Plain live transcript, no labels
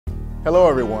Hello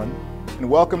everyone, and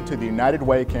welcome to the United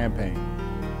Way campaign.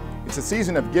 It's a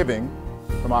season of giving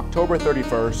from October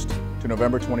 31st to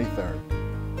November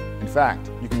 23rd. In fact,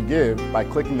 you can give by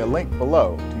clicking the link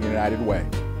below to United Way.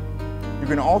 You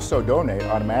can also donate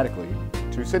automatically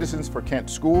to Citizens for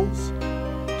Kent Schools,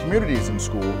 Communities in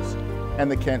Schools, and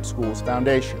the Kent Schools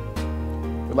Foundation.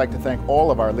 We'd like to thank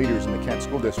all of our leaders in the Kent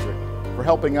School District for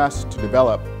helping us to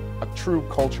develop a true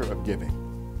culture of giving.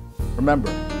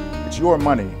 Remember, it's your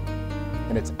money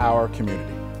and it's our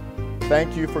community.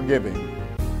 Thank you for giving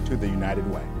to the United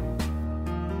Way.